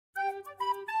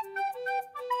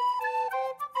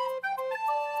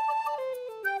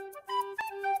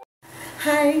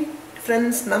Hi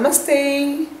friends,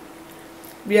 Namaste.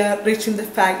 We are reaching the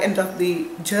fag end of the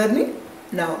journey.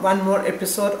 Now one more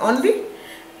episode only.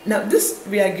 Now this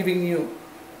we are giving you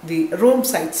the Rome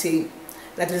sightseeing.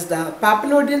 That is the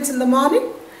Papal Audience in the morning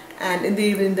and in the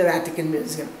evening the Vatican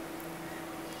Museum.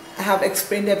 I have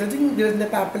explained everything during the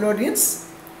Papal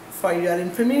Audience. For your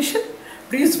information,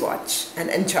 please watch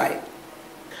and enjoy.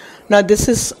 Now this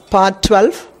is part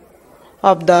 12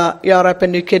 of the Europe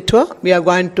and UK tour. We are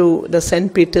going to the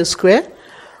St. Peter's Square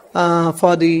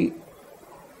for the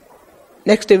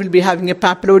next day. We'll be having a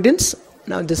Papal Audience.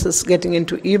 Now this is getting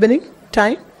into evening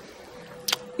time.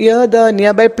 Here the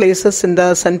nearby places in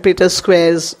the St. Peter's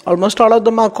Squares, almost all of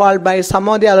them are called by some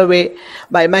or the other way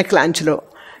by Michelangelo.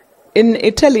 In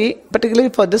Italy, particularly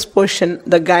for this portion,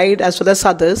 the guide as well as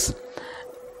others,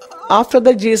 after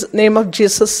the name of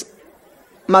Jesus,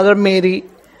 Mother Mary,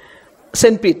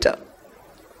 St. Peter.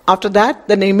 After that,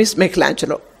 the name is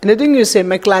Michelangelo. Anything you say,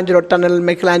 Michelangelo Tunnel,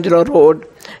 Michelangelo Road,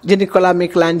 Genicola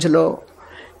Michelangelo,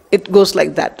 it goes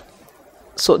like that.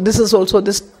 So this is also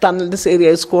this tunnel, this area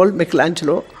is called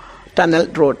Michelangelo Tunnel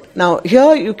Road. Now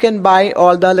here you can buy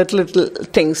all the little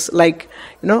things like,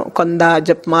 Konda,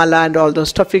 Japmala and all those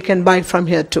stuff you can buy from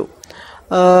here too.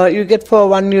 You get for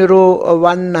 €1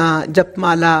 one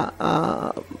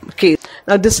Japmala case.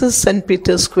 Now this is St.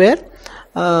 Peter's Square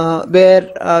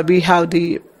where we have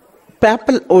the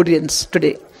Papal Audience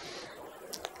today.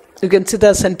 You can see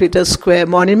the St. Peter's Square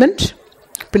monument,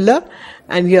 pillar,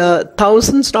 and here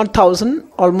thousands, not thousand,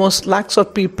 almost lakhs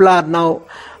of people are now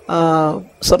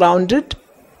surrounded,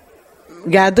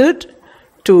 gathered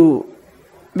to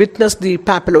witness the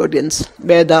Papal Audience,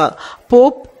 where the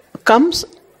Pope comes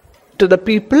to the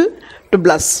people to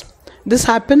bless. This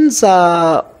happens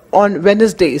on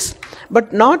Wednesdays,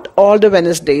 but not all the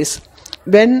Wednesdays.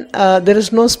 When there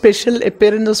is no special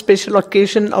appearance or special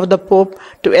occasion of the Pope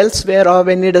to elsewhere, or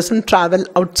when he doesn't travel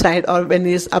outside, or when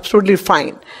he is absolutely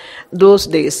fine, those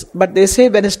days. But they say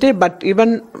Wednesday, but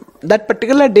even that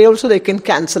particular day also they can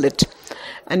cancel it.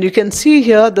 And you can see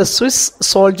here the Swiss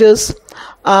soldiers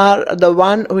are the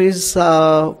one who is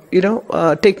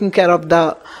taking care of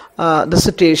the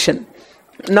situation,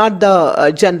 not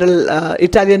the general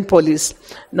Italian police.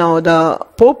 Now the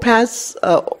Pope has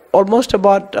almost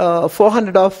about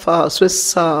 400 of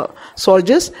Swiss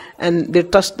soldiers, and they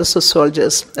trust the Swiss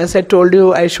soldiers. As I told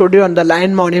you, I showed you on the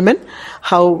Lion Monument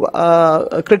how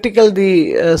critical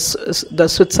the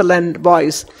Switzerland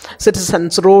boys,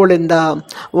 citizens' role in the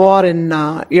war in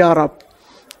Europe.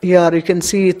 Here you can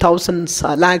see thousands,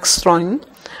 lakhs strong,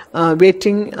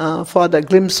 waiting for the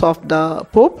glimpse of the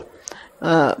Pope.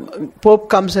 Pope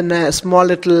comes in a small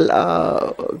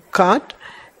little cart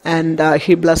and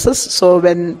he blesses. So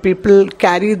when people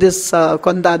carry this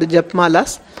Konda, the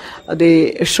Japmalas,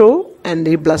 they show and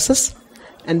he blesses,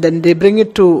 and then they bring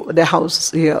it to the house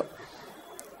here.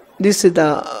 This is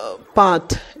the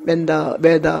path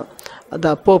where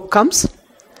the Pope comes.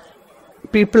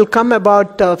 People come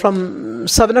about from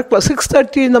 7 o'clock,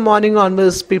 6:30 in the morning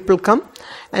onwards. People come,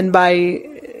 and by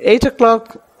 8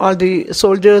 o'clock. All the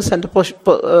soldiers and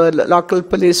the local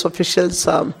police officials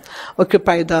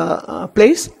occupy the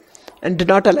place and do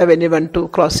not allow anyone to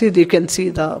cross it. You can see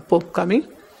the Pope coming.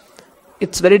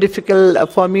 It's very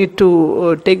difficult for me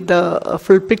to take the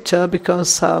full picture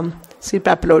because, see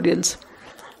Papal Audience,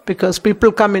 because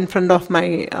people come in front of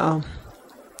my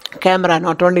camera.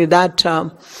 Not only that,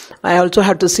 I also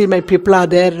have to see my people are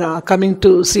there coming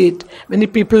to see it. Many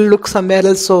people look somewhere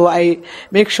else, so I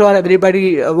make sure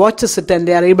everybody watches it and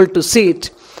they are able to see it.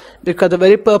 Because the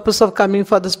very purpose of coming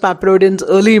for this Papal Audience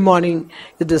early morning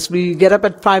is this. We get up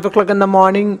at 5 o'clock in the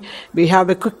morning, we have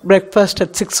a quick breakfast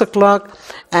at 6 o'clock,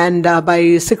 and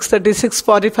by 6:30,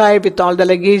 6:45 with all the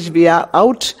luggage we are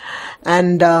out,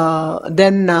 and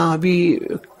then we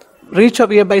reach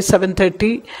over here by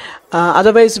 7:30.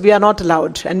 Otherwise we are not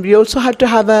allowed, and we also have to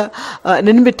have an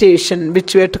invitation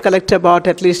which we have to collect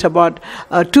at least about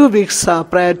 2 weeks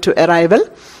prior to arrival.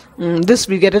 This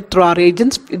we get it through our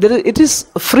agents. It is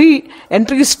free,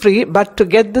 entry is free, but to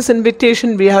get this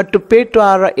invitation we have to pay to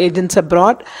our agents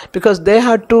abroad, because they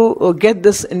have to get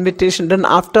this invitation done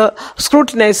after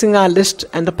scrutinizing our list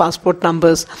and the passport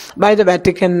numbers by the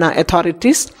Vatican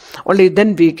authorities. Only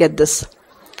then we get this.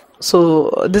 So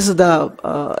this is the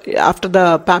after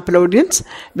the Papal Audience,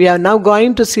 we are now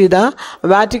going to see the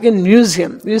Vatican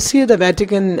Museum. You see the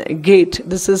Vatican gate.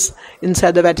 This is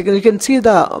inside the Vatican. You can see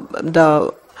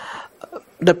the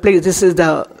place. This is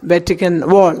the Vatican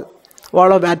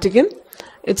wall of Vatican.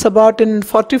 It's about in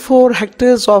 44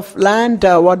 hectares of land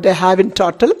what they have in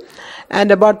total,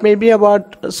 and maybe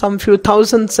about some few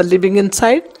thousands living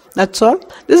inside. That's all.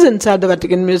 This is inside the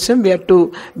Vatican Museum. We have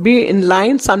to be in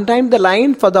line. Sometimes the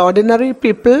line for the ordinary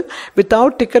people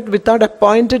without ticket, without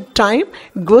appointed time,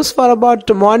 goes for about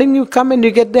morning you come and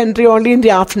you get the entry only in the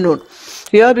afternoon.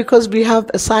 Here, because we have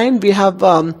assigned, we have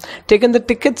taken the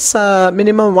tickets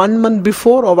minimum 1 month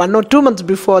before or 1 or 2 months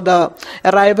before the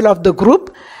arrival of the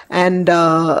group. And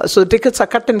so the tickets are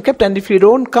cut and kept, and if you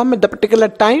don't come at the particular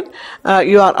time,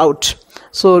 you are out.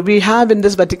 So we have in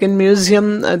this Vatican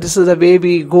Museum, this is the way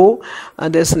we go.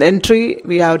 There's an entry,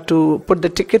 we have to put the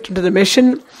ticket into the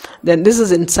machine, then this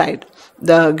is inside.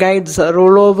 The guides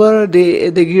roll over, they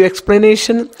give you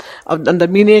explanation on the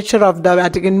miniature of the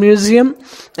Vatican Museum,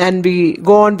 and we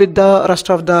go on with the rest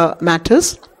of the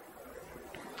matters.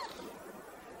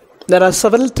 There are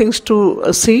several things to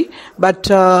see, but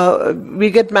we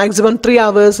get maximum 3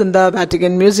 hours in the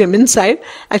Vatican Museum inside.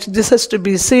 Actually, this has to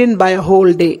be seen by a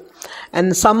whole day.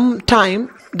 And sometime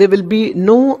there will be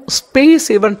no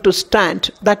space even to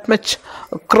stand. That much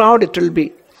crowd it will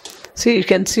be. See, you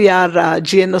can see our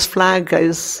GnS flag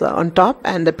is on top,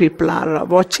 and the people are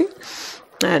watching.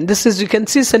 And this is, you can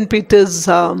see St. Peter's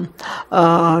tomb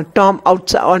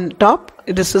outside on top.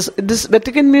 This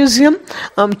Vatican Museum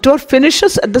tour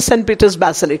finishes at the St. Peter's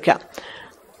Basilica.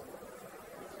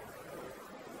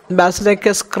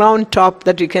 Basilica's crown top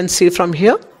that you can see from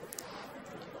here.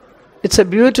 It's a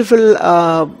beautiful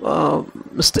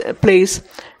place.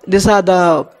 These are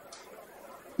the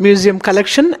museum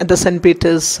collection at the St.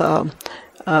 Peter's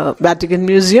Vatican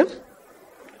Museum.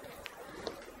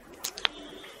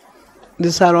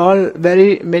 These are all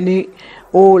very many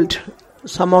old.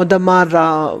 Some of them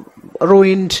are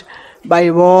ruined by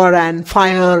war and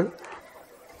fire.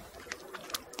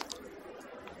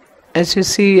 As you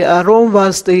see, Rome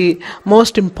was the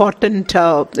most important,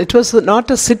 it was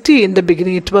not a city in the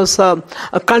beginning, it was a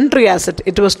country asset.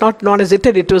 It was not known as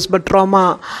Italy, it was but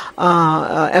Roma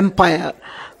Empire.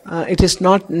 It is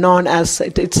not known as,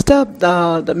 it's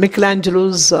the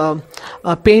Michelangelo's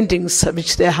paintings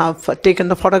which they have taken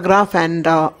the photograph and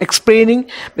explaining,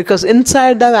 because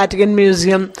inside the Vatican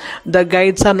Museum the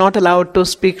guides are not allowed to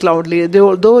speak loudly,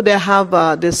 although they have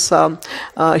this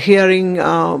hearing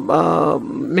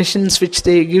machines which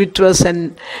they give it to us,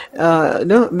 and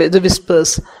the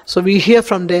whispers, so we hear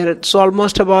from there. It's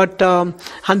almost about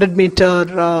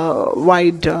 100-meter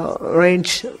wide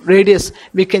radius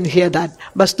we can hear that,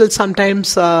 but still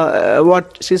sometimes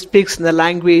what she speaks in the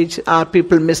language our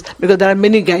people miss, because there are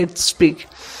many guides speak,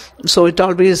 so it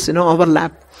always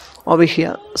overlap over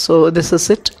here. So this is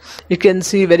it. You can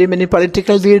see very many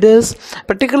political leaders,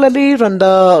 particularly from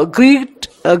the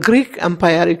Greek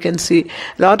Empire. You can see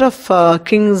a lot of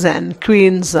kings and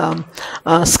queens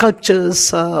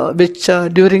sculptures, which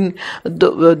during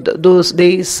those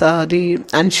days the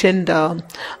ancient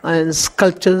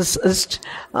sculptures,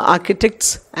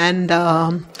 architects and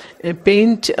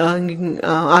paint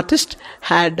artists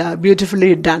had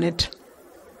beautifully done it.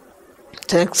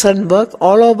 It's an excellent work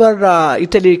all over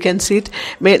Italy. You can see it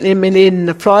mainly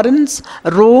in Florence,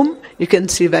 Rome. You can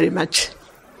see very much.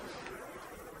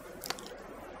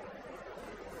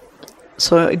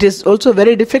 So it is also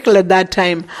very difficult at that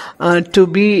time to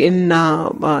be in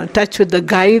touch with the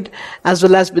guide as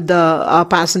well as with the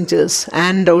passengers,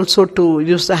 and also to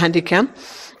use the handicam,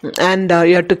 and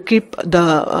you have to keep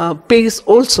the pace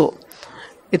also.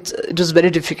 It was very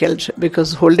difficult,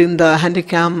 because holding the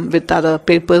handicam with other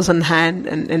papers in hand,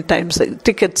 and in times like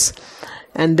tickets,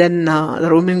 and then the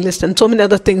roaming list and so many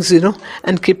other things,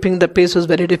 and keeping the pace was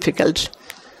very difficult.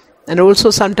 And also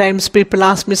sometimes people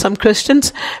ask me some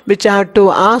questions which I have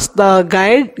to ask the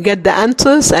guide, get the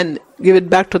answers and give it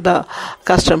back to the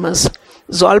customers.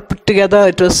 So all put together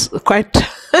it was quite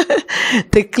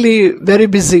thickly very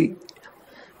busy.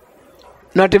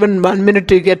 Not even 1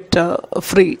 minute you get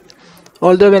free.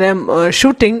 Although when I'm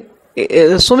shooting,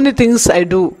 so many things I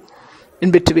do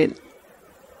in between.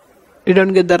 You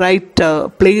don't get the right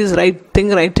place, right thing,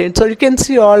 right time. So you can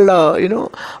see all,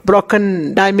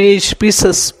 broken, damaged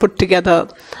pieces put together.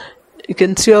 You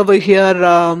can see over here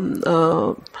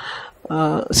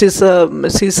Caesar,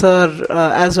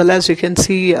 as well as you can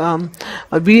see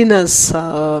Venus,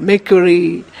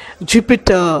 Mercury,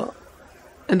 Jupiter,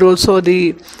 and also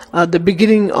the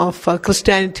beginning of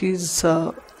Christianity's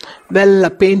well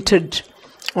painted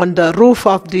on the roof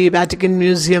of the Vatican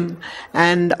Museum,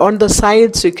 and on the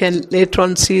sides you can later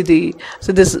on see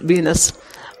this Venus.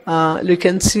 You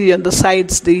can see on the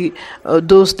sides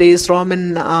those days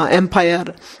Roman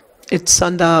Empire. It's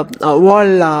on the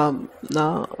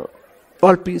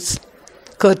wall piece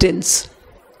curtains.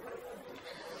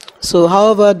 So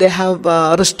however they have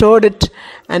restored it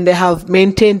and they have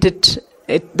maintained it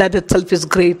That itself is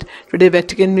great. Today,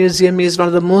 Vatican Museum is one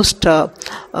of the most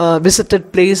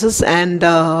visited places, and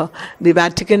the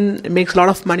Vatican makes a lot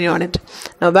of money on it.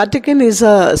 Now, Vatican is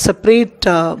a separate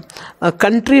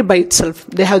country by itself.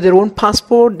 They have their own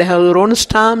passport, they have their own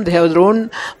stamp, they have their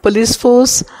own police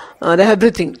force, they have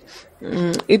everything.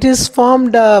 It is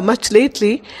formed much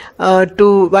lately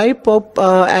to why Pope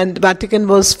and Vatican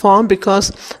was formed,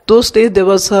 because those days there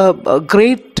was a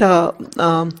great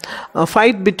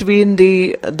fight between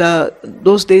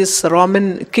those days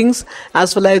Roman kings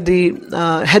as well as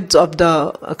the heads of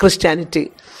the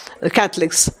Christianity, the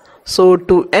Catholics. So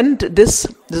to end this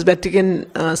Vatican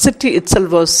city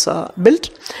itself was built.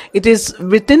 It is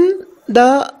within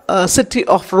the city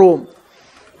of Rome,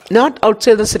 not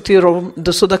outside the city of Rome.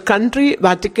 So the country,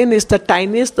 Vatican, is the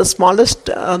tiniest, the smallest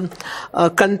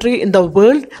country in the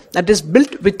world that is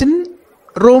built within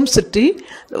Rome city.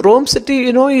 Rome city,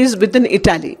 is within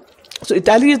Italy. So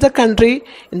Italy is the country,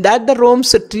 in that the Rome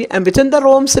city, and within the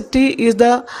Rome city is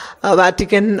the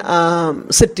Vatican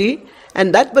city,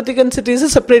 and that Vatican city is a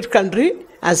separate country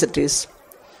as it is.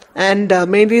 And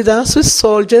mainly the Swiss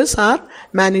soldiers are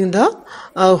manning the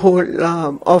whole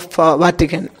of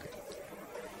Vatican.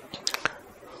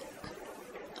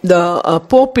 The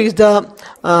Pope is the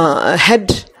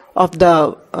head of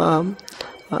the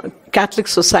Catholic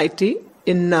society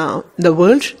in the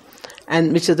world,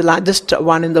 and which is the largest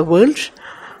one in the world.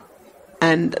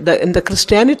 And in the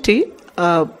Christianity,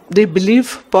 they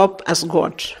believe Pope as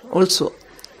God also.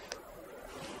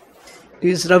 He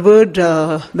is revered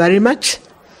very much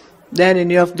than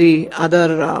any of the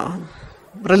other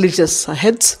religious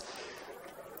heads,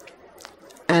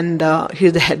 and he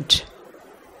is the head.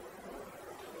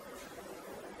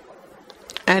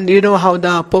 And you know how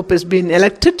the Pope has been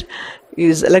elected. He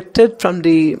is elected from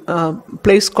the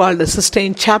place called the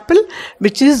Sistine Chapel,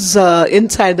 which is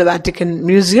inside the Vatican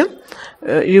Museum.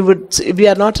 We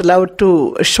are not allowed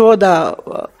to show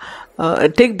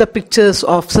take the pictures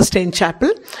of Sistine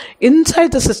Chapel.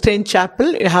 Inside the Sistine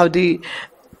Chapel, you have the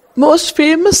most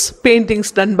famous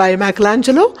paintings done by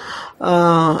Michelangelo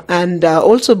and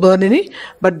also Bernini,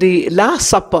 but the Last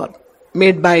Supper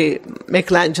made by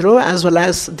Michelangelo as well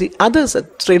as the others.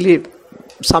 It's really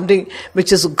something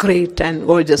which is great and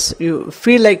gorgeous. You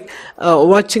feel like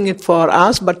watching it for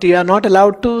hours, but you are not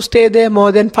allowed to stay there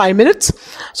more than 5 minutes.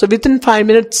 So within 5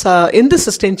 minutes in the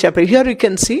Sistine Chapel, here you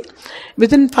can see,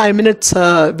 within 5 minutes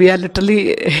we are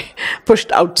literally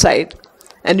pushed outside,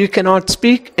 and you cannot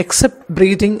speak except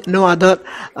breathing, no other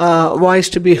voice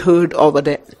to be heard over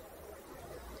there.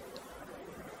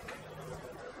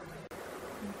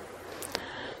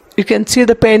 You can see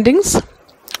the paintings.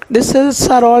 These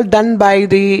are all done by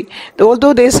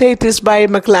although they say it is by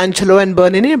Michelangelo and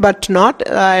Bernini, but not.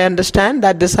 I understand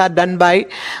that these are done by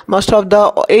most of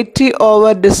the 80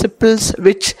 over disciples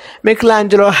which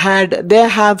Michelangelo had. They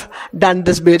have done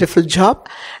this beautiful job,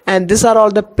 and these are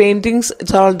all the paintings.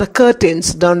 It's all the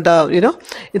curtains done.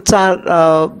 It's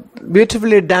are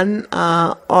beautifully done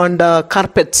on the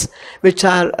carpets, which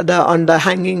are on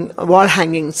the wall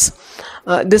hangings.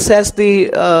 This has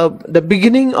the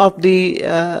beginning of the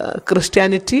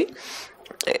Christianity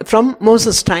from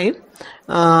Moses' time,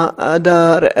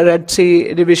 the Red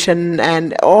Sea division,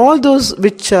 and all those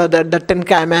which the Ten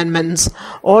Commandments,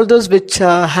 all those which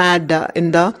had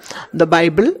in the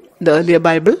Bible, the earlier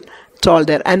Bible, it's all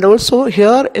there. And also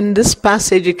here in this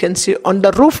passage you can see on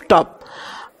the rooftop.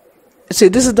 See,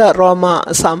 this is the Roma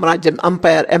Samrajyam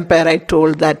empire. I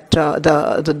told that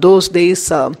those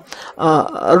days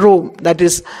Rome, that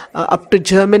is up to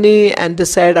Germany, and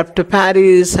this side up to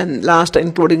Paris, and last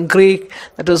including Greek,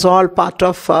 that was all part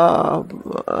of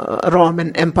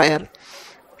Roman Empire.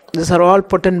 These are all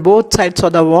put in both sides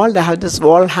of the wall. They have this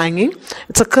wall hanging.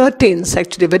 It's a curtains,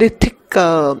 actually very thick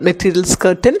materials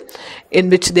curtain, in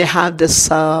which they have this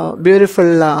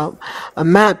beautiful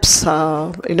maps,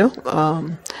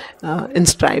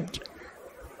 inscribed.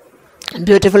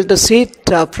 Beautiful to see it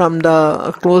from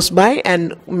the close by,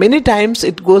 and many times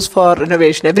it goes for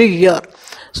renovation every year.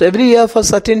 So every year for a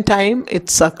certain time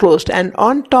it's closed. And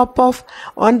on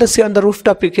the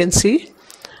rooftop you can see.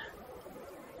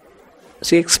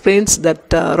 She explains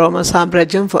that Roma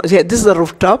Samrajyam. This is the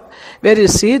rooftop where you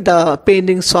see the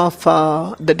paintings of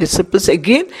the disciples.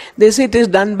 Again, they say it is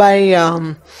done by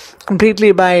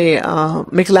completely by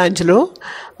Michelangelo.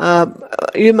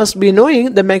 You must be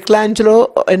knowing that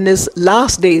Michelangelo, in his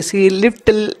last days, he lived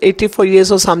till 84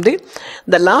 years or something.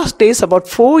 The last days, about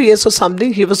 4 years or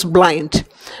something, he was blind,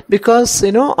 because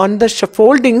on the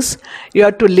scaffoldings you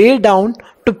have to lay down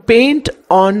to paint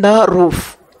on the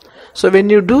roof. So when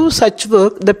you do such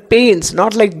work, the paints,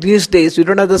 not like these days, you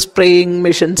don't have the spraying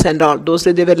machines and all. Those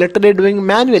days they were literally doing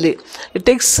manually. It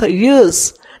takes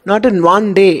years, not in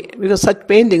one day, because such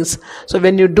paintings. So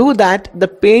when you do that, the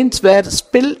paints were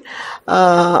spilled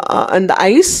on the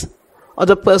eyes of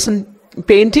the person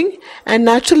painting, and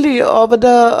naturally over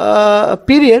the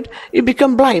period, you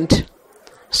become blind.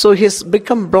 So he's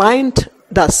become blind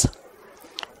thus.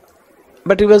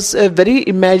 But he was a very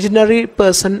imaginary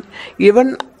person.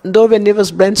 Even though when he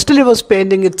was blind, still he was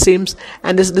painting, it seems,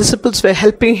 and his disciples were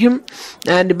helping him,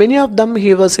 and many of them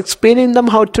he was explaining them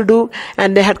how to do,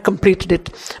 and they had completed it.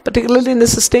 Particularly in the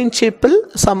Sistine Chapel,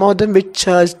 some of them which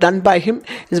is done by him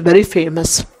is very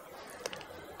famous.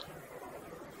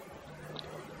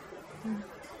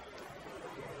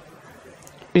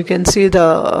 You can see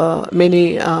the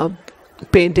many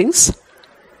paintings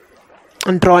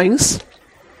and drawings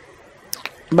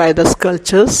by the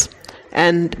sculptures,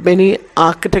 and many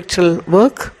architectural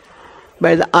work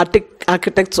by the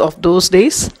architects of those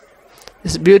days.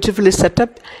 It's beautifully set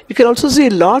up. You can also see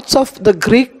lots of the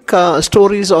Greek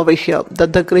stories over here,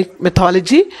 the Greek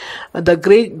mythology, the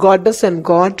Greek goddess and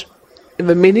god,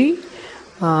 many,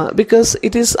 because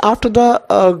it is after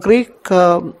the Greek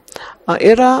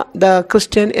era, the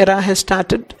Christian era has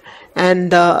started,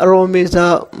 and Rome is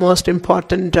the most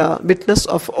important witness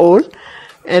of all.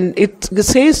 And it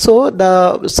says so,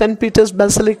 the St. Peter's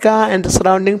Basilica and the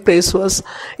surrounding place was,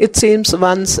 it seems,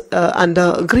 once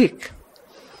under Greek.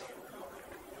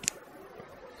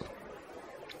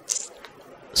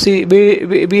 See,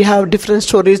 we have different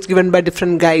stories given by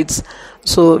different guides,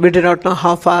 so we do not know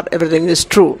how far everything is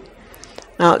true.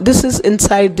 Now, this is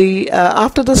inside the,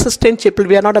 after the Sistine Chapel,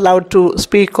 we are not allowed to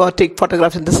speak or take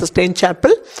photographs in the Sistine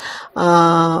Chapel.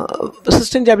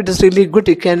 Sistine Chapel is really good.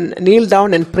 You can kneel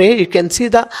down and pray. You can see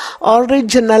the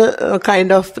original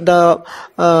kind of the,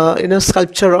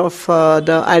 sculpture of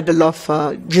the idol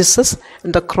of Jesus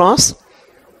and the cross.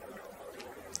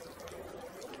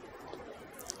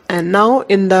 And now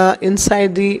in the,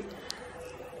 inside the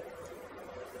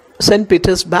St.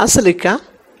 Peter's Basilica,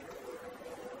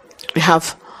 we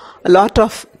have a lot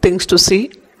of things to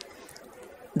see.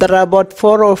 There are about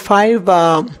 4 or 5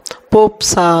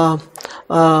 popes'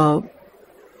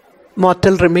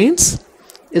 mortal remains.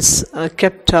 It's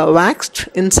kept waxed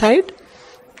inside,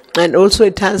 and also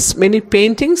it has many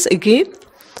paintings again.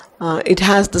 It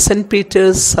has the St.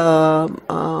 Peter's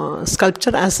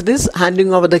sculpture as it is,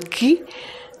 handing over the key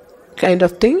kind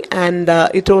of thing, and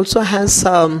it also has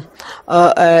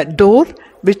a door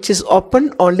which is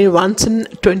open only once in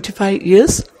 25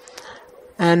 years,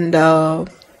 and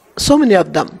so many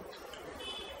of them,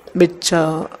 which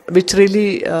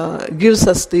really gives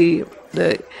us the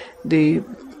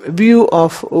view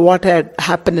of what had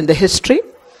happened in the history,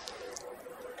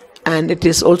 and it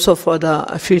is also for the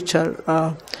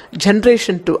future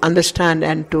generation to understand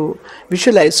and to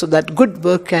visualize, so that good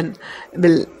work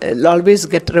will always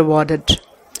get rewarded.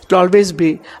 Will always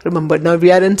be remembered. Now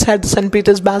we are inside the St.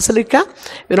 Peter's Basilica.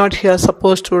 We're not here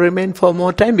supposed to remain for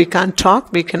more time. We can't talk.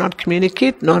 We cannot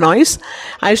communicate. No noise.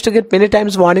 I used to get many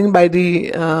times warning by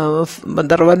the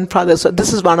Reverend Father. So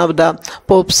this is one of the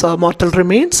Pope's mortal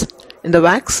remains in the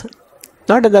wax.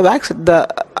 Not in the wax, the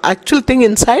actual thing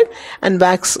inside, and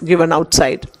wax given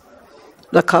outside.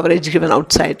 The coverage given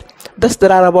outside. Thus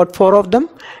there are about 4 of them,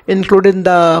 including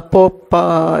the Pope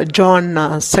John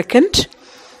II.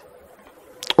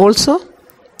 Also,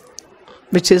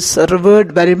 which is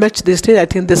revered very much these days. I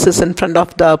think this is in front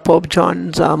of the Pope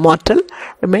John's mortal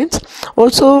remains.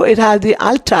 Also, it has the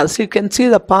altar. So you can see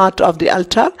the part of the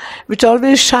altar, which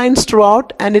always shines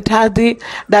throughout, and it has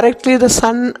directly the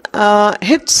sun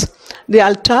hits the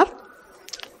altar.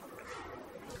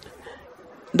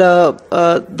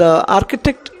 The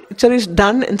architecture is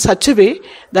done in such a way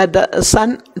that the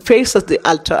sun faces the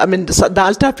altar. I mean, the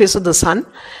altar faces the sun,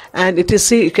 and it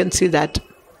is, you can see that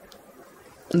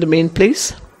in the main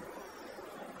place.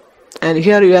 And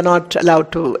here you are not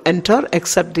allowed to enter,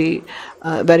 except the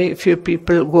very few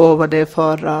people go over there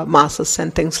for masses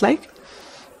and things like.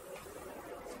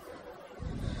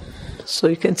 So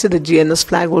you can see the GnS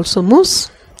flag also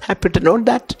moves. Happy to note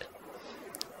that.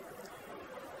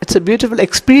 It's a beautiful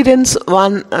experience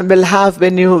one will have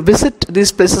when you visit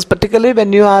these places, particularly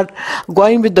when you are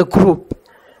going with the group,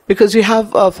 because you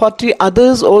have 40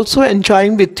 others also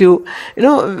enjoying with you. You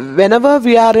know, whenever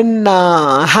we are in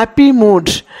happy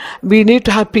mood, we need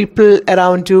to have people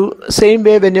around you. Same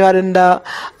way when you are in the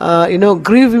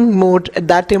grieving mood, at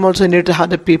that time also you need to have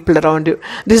the people around you.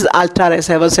 This is altar, as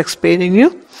I was explaining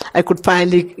you. I could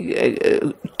finally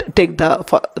take the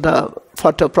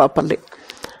photo properly.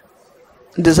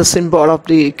 This is a symbol of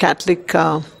the Catholic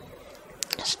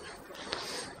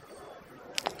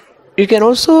You can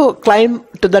also climb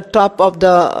to the top of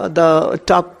the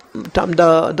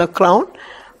crown,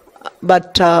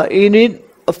 but you need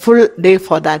a full day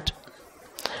for that.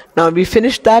 Now we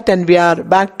finished that and we are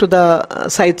back to the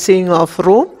sightseeing of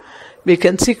Rome. We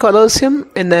can see Colosseum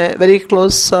in a very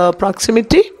close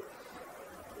proximity.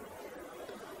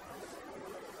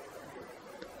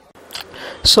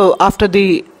 So after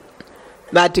the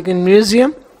Vatican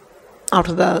Museum,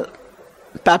 after the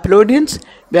Papal Audience,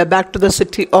 we are back to the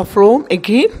city of Rome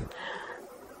again.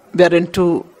 We are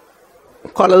into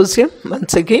Colosseum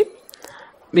once again.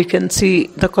 We can see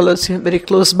the Colosseum very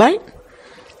close by.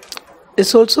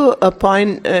 It's also a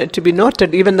point to be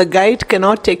noted, even the guide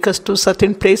cannot take us to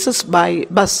certain places by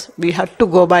bus. We had to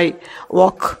go by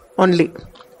walk only.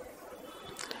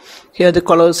 Here the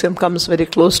Colosseum comes very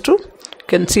close to.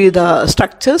 You can see the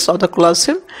structures of the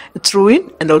Colosseum, its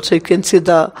ruin, and also you can see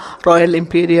the Royal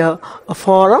Imperial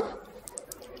Forum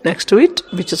next to it,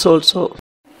 which is also.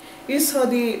 You saw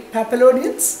the Papal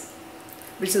Audience,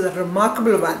 which is a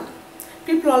remarkable one.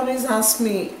 People always ask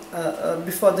me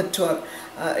before the tour,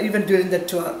 even during the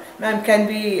tour, ma'am, can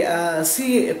we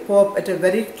see a Pope at a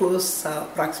very close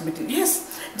proximity?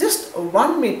 Yes, just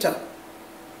 1 meter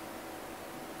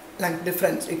length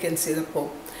difference, you can see the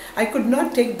Pope. I could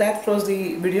not take that close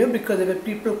the video because there were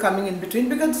people coming in between,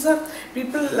 because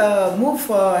people move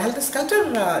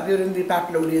helter-skelter during the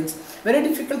Papal Audience. Very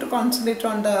difficult to concentrate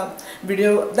on the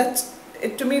video. That's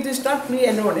it, to me, it is not me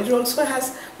alone. It also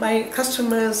has my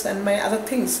customers and my other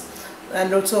things,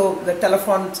 and also the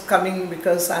telephones coming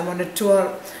because I'm on a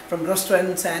tour from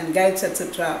restaurants and guides,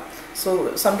 etc.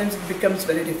 So sometimes it becomes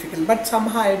very difficult, but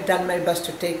somehow I've done my best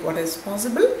to take what is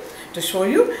possible to show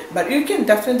you. But you can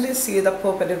definitely see the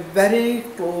Pope at the very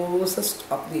closest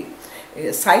of the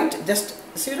sight, just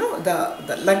so you know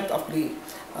the length of the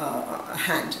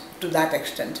hand to that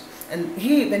extent. And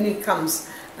when he comes,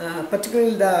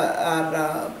 particularly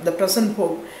the present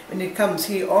Pope, when he comes,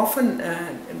 he often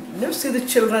see the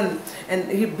children and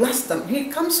he bless them. He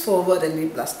comes forward and he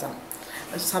bless them.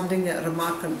 It's something a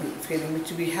remarkable feeling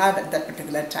which we have at that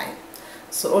particular time.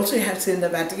 So also you have seen the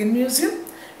Vatican Museum,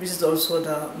 which is also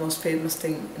the most famous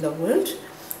thing in the world.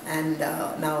 And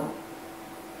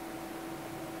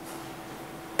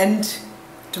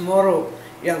tomorrow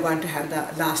we are going to have the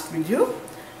last video.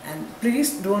 And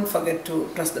please don't forget to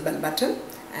press the bell button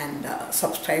and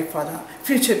subscribe for the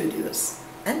future videos,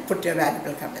 and put your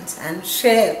valuable comments and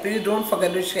share. Please don't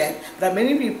forget to share. There are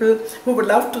many people who would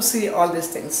love to see all these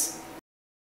things.